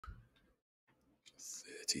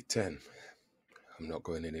30-10. I'm not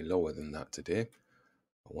going any lower than that today.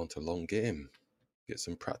 I want a long game. Get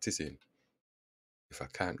some practice in. If I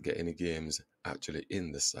can't get any games actually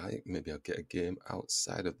in the site, maybe I'll get a game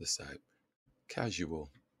outside of the site. Casual.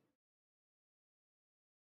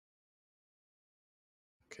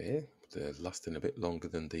 Okay, they're lasting a bit longer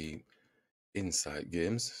than the inside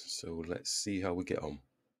games, so let's see how we get on.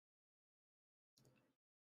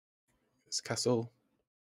 It's castle.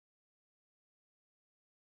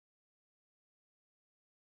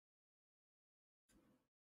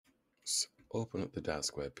 Let's open up the dark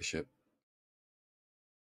square bishop.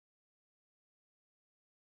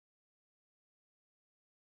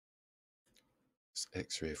 Let's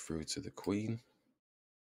X-ray through to the queen.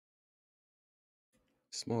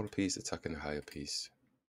 Smaller piece attacking a higher piece.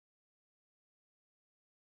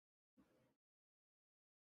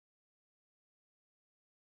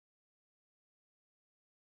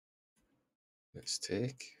 Let's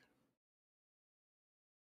take.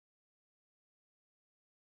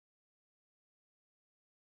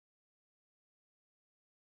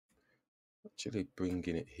 Actually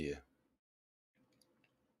bringing it here.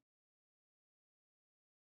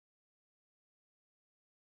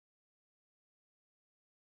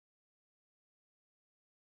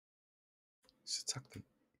 Let's attack them.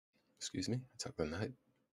 Excuse me, attack the knight.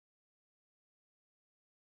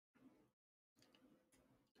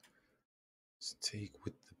 Let's take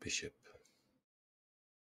with the bishop.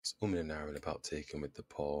 It's umming and ahhing about taking with the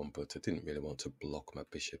pawn, but I didn't really want to block my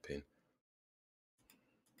bishop in.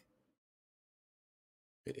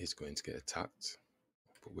 It is going to get attacked,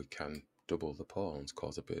 but we can double the pawns,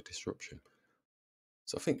 cause a bit of disruption.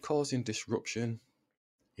 So I think causing disruption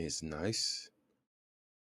is nice.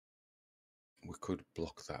 We could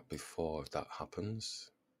block that before that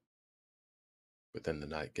happens, but then the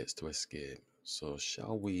knight gets to escape. So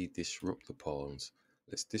shall we disrupt the pawns?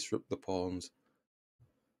 Let's disrupt the pawns.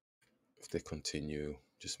 If they continue,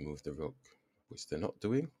 just move the rook, which they're not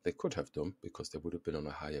doing. They could have done because they would have been on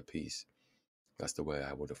a higher piece. That's the way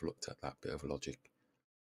I would have looked at that bit of logic.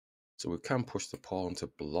 So we can push the pawn to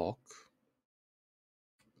block.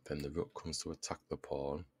 Then the rook comes to attack the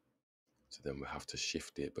pawn. So then we have to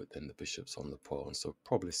shift it, but then the bishop's on the pawn. So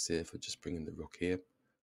probably safer just bringing the rook here.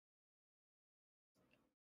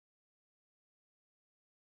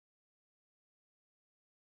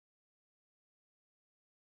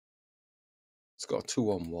 It's got a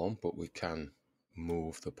 2-on-1, but we can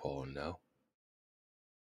move the pawn now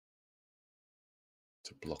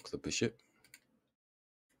to block the bishop.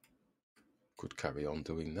 Could carry on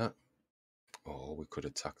doing that. Or we could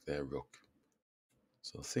attack their rook.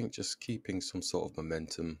 So I think just keeping some sort of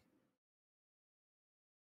momentum,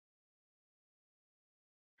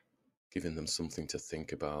 giving them something to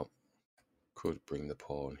think about, could bring the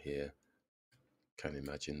pawn here. Can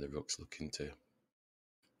imagine the rook's looking to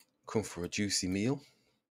come for a juicy meal.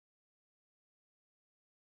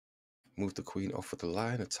 Move the queen off of the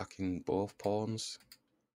line, attacking both pawns.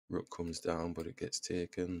 Rook comes down, but it gets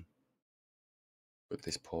taken. But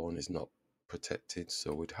this pawn is not protected,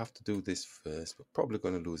 so we'd have to do this first. We're probably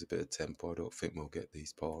going to lose a bit of tempo. I don't think we'll get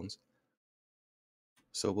these pawns.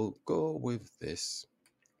 So we'll go with this,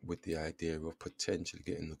 with the idea of potentially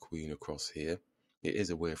getting the queen across here. It is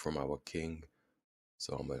away from our king,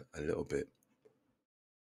 so I'm a little bit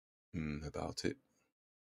about it.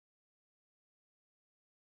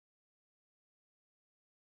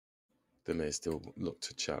 They may still look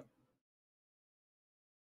to chat.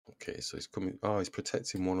 Okay, so he's coming. Oh, he's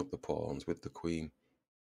protecting one of the pawns with the queen.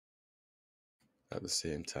 At the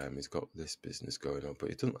same time, he's got this business going on, but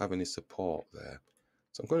he doesn't have any support there.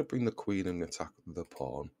 So I'm going to bring the queen and attack the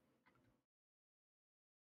pawn.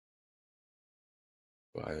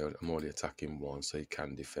 But I'm only attacking one, so he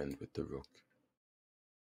can defend with the rook.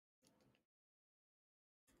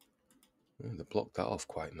 And they blocked that off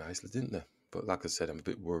quite nicely, didn't they? But like I said, I'm a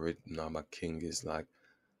bit worried now. My king is like,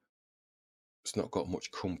 it's not got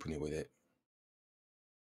much company with it.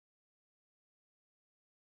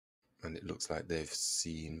 And it looks like they've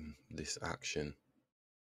seen this action,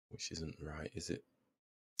 which isn't right, is it?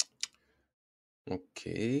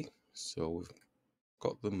 Okay, so we've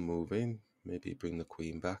got them moving. Maybe bring the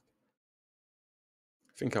queen back.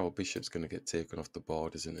 I think our bishop's going to get taken off the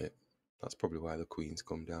board, isn't it? That's probably why the queen's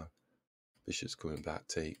come down. Bishop's coming back,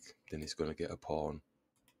 take. Then he's going to get a pawn.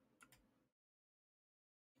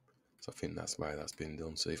 So I think that's why that's been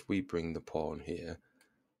done. So if we bring the pawn here,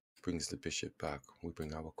 brings the bishop back, we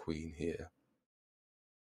bring our queen here.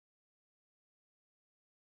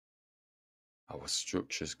 Our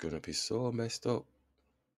structure's going to be so messed up.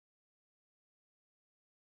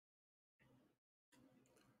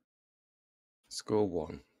 Let's go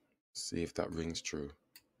 1. See if that rings true.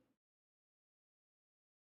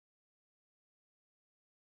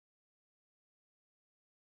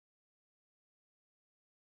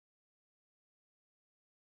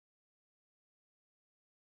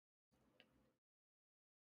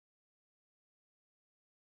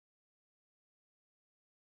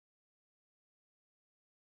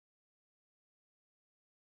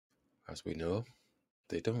 As we know,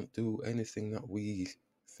 they don't do anything that we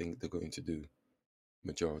think they're going to do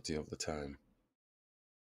majority of the time.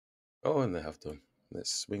 Oh, and they have done.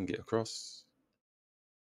 Let's swing it across.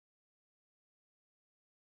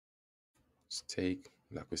 Let's take,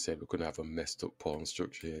 like we said, we're going to have a messed up pawn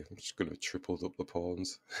structure here. I'm just going to triple up the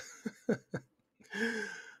pawns.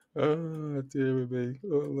 Oh, dear me.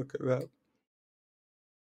 Oh, look at that.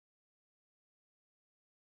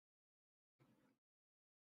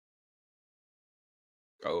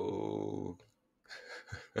 Oh.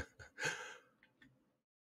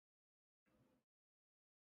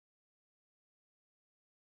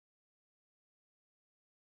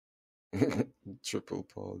 Triple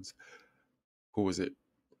pawns. Who was it?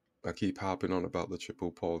 I keep harping on about the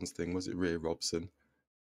triple pawns thing. Was it Ray Robson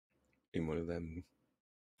in one of them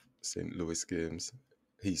St. Louis games?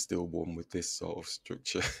 He still won with this sort of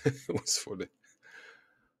structure. It was funny.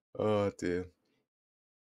 Oh dear.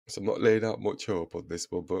 So I'm not laying out much hope on this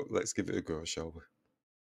one, but let's give it a go, shall we?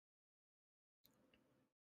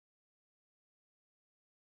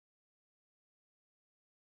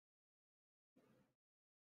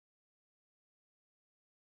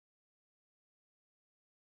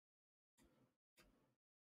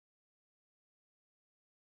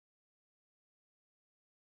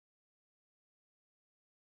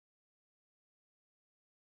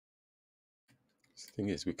 The thing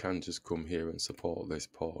is, we can just come here and support this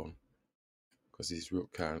pawn, because his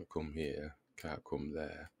rook can't come here, can't come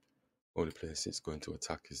there. Only place it's going to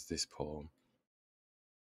attack is this pawn.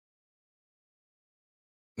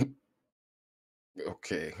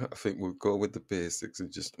 Okay, I think we'll go with the basics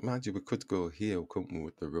and just imagine we could go here, couldn't we,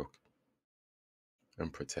 with the rook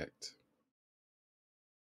and protect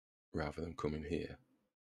rather than coming here.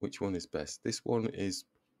 Which one is best? This one is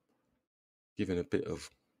giving a bit of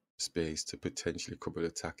space to potentially come and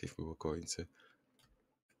attack if we were going to.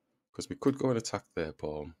 Because we could go and attack their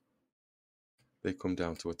pawn. They come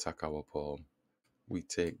down to attack our pawn. We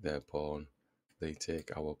take their pawn. They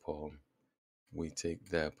take our pawn. We take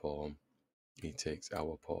their pawn. He takes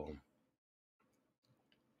our pawn.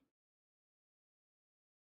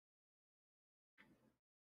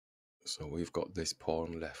 So we've got this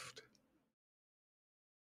pawn left.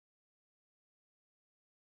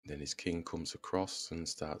 Then his king comes across and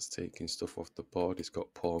starts taking stuff off the board. He's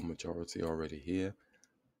got pawn majority already here.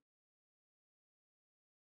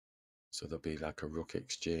 So there'll be like a rook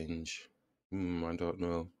exchange. I don't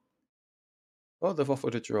know. Oh, they've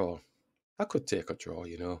offered a draw. I could take a draw,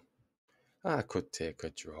 you know. I could take a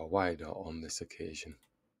draw. Why not on this occasion?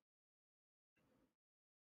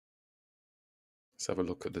 Let's have a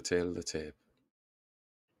look at the tail of the tape.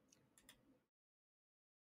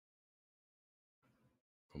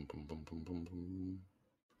 Boom, boom, boom, boom, boom, boom.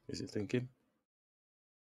 Is it thinking?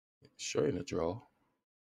 It's showing a draw.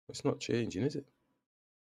 It's not changing, is it?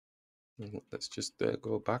 Let's just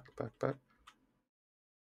go back.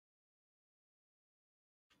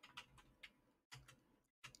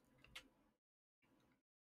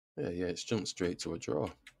 Yeah, it's jumped straight to a draw.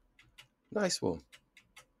 Nice one.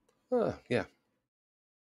 Ah, yeah.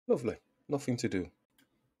 Lovely. Nothing to do.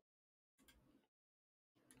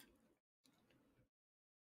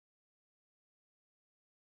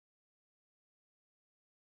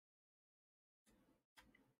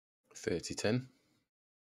 $30-10.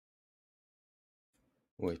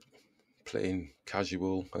 We're playing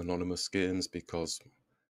casual, anonymous games because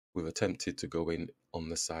we've attempted to go in on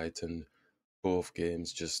the site and both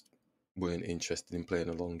games just weren't interested in playing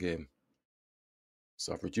a long game.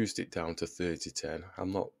 So I've reduced it down to 30-10.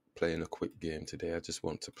 I'm not playing a quick game today. I just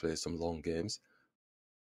want to play some long games.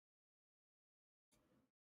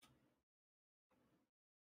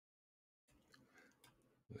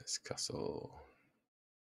 Let's castle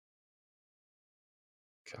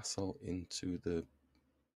into the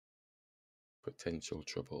potential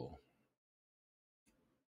trouble.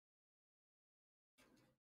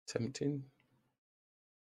 Tempting.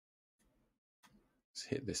 Let's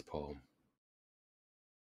hit this pawn.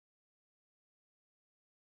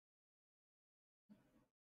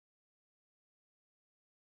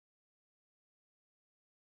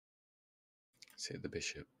 Let's hit the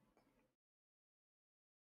bishop.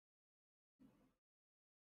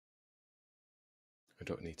 I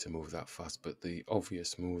don't need to move that fast, but the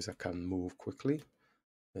obvious moves I can move quickly.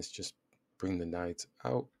 Let's just bring the knight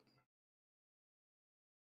out.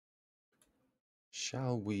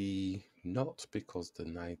 Shall we not, because the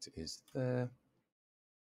knight is there?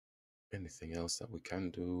 Anything else that we can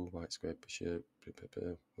do? White square bishop.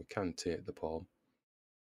 We can take the pawn.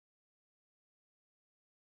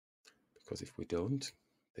 Because if we don't,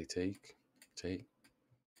 they take, he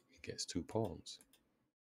gets 2 pawns.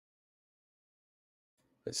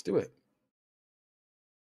 Let's do it.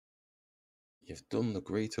 You've done the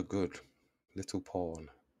greater good, little pawn.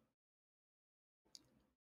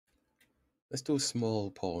 Let's do a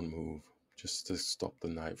small pawn move, just to stop the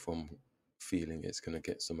knight from feeling it's going to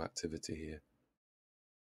get some activity here.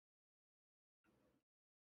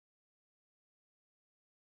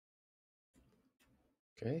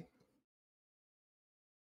 Okay.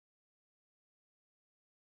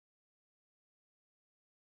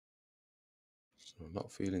 So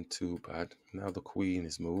not feeling too bad. Now the queen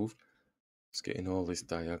is moved. It's getting all this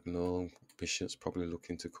diagonal. Bishop's probably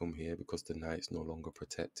looking to come here because the knight's no longer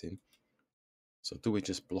protecting. So do we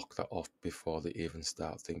just block that off before they even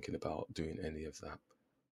start thinking about doing any of that?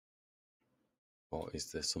 Or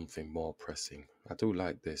is there something more pressing? I do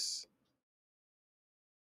like this.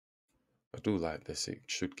 I do like this. It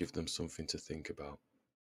should give them something to think about.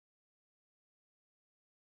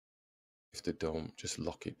 If they don't, just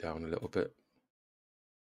lock it down a little bit.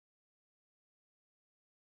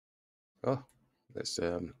 Oh, let's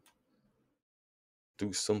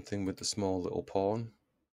do something with the small little pawn.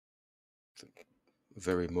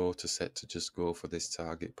 Very motor set to just go for this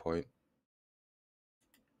target point.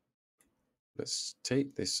 Let's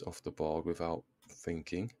take this off the board without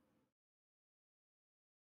thinking.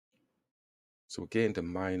 So we gained a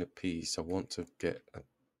minor piece. I want to get a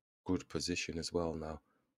good position as well now.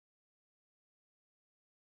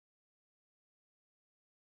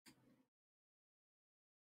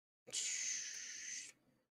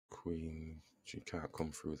 Queen, she can't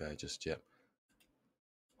come through there just yet.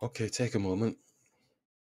 Okay, take a moment.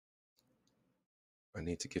 I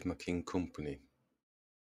need to give my king company.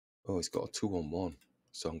 Oh, he's got a 2-on-1,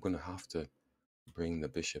 so I'm going to have to bring the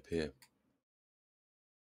bishop here.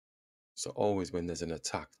 So always when there's an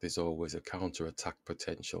attack, there's always a counter-attack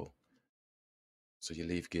potential. So you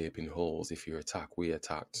leave gaping holes. If you attack, we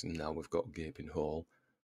attacked, and now we've got a gaping hole.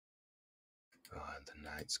 And the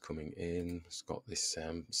knight's coming in. It's got this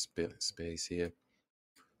space here.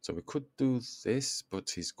 So we could do this, but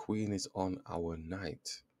his queen is on our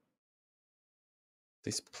knight.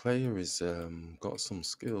 This player is got some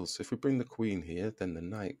skills. So if we bring the queen here, then the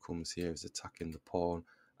knight comes here, is attacking the pawn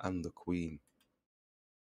and the queen.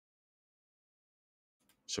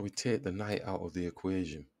 Shall we take the knight out of the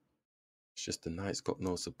equation? It's just the knight's got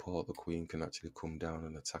no support. The queen can actually come down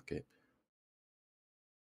and attack it.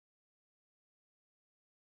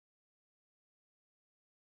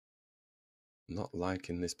 Not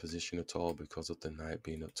liking this position at all because of the knight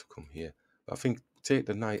being able to come here. But I think take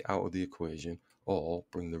the knight out of the equation or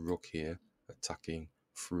bring the rook here, attacking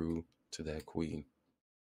through to their queen.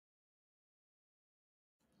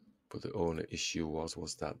 But the only issue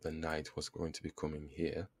was that the knight was going to be coming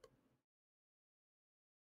here.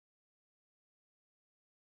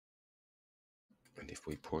 And if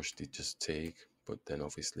we pushed it, just take. But then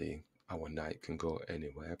obviously our knight can go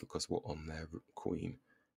anywhere because we're on their queen.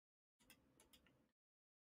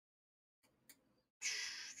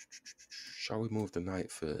 Shall we move the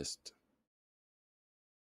knight first?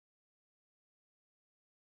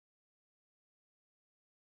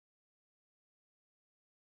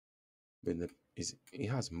 He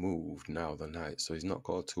has moved now, the knight, so he's not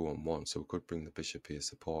got a 2-on-1, so we could bring the bishop here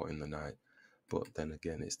supporting the knight. But then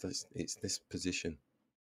again, it's this position.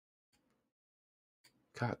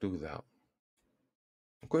 Can't do that.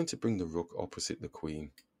 I'm going to bring the rook opposite the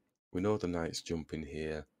queen. We know the knight's jumping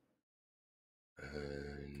here.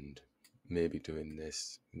 And maybe doing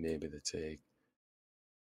this, maybe the take.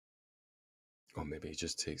 Or maybe he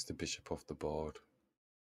just takes the bishop off the board.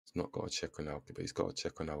 He's not got a check on our, but he's got a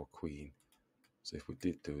check on our queen. So if we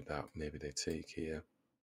did do that, maybe they take here.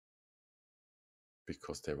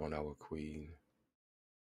 Because they're on our queen.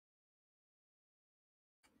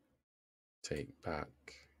 Take back.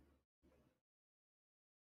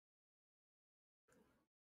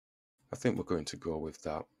 I think we're going to go with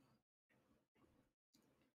that.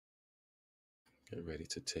 Get ready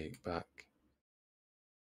to take back.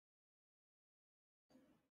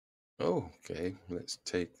 Oh, okay. Let's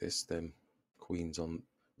take this then. Queen's on,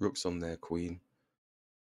 rook's on their queen.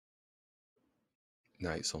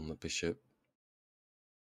 Knight's on the bishop.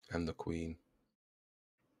 And the queen.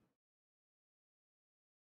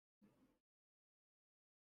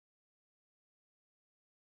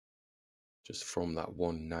 just from that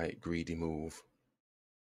one knight greedy move.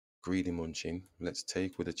 Greedy munching. Let's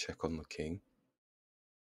take with a check on the king.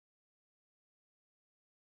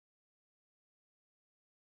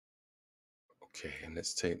 Okay, and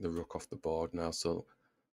let's take the rook off the board now. So,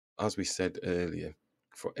 as we said earlier,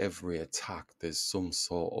 for every attack, there's some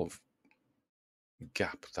sort of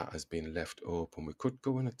gap that has been left open. We could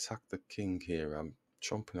go and attack the king here. I'm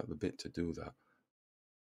chomping at the bit to do that.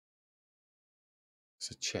 It's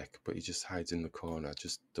a check, but he just hides in the corner. I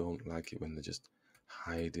just don't like it when they just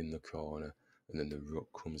hide in the corner and then the rook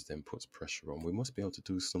comes, then puts pressure on. We must be able to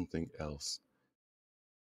do something else.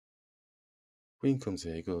 Queen comes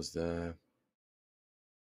here, goes there.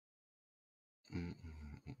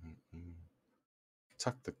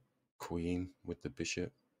 Attack the queen with the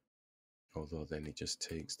bishop. Although then he just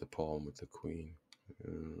takes the pawn with the queen.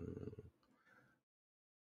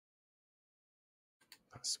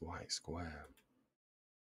 That's white square.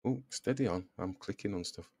 Oh, steady on. I'm clicking on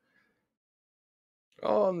stuff.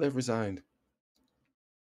 Oh, and they've resigned.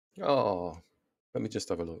 Oh, let me just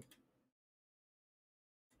have a look.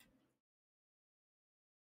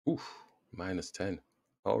 Oof, -10.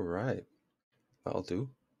 All right, that'll do.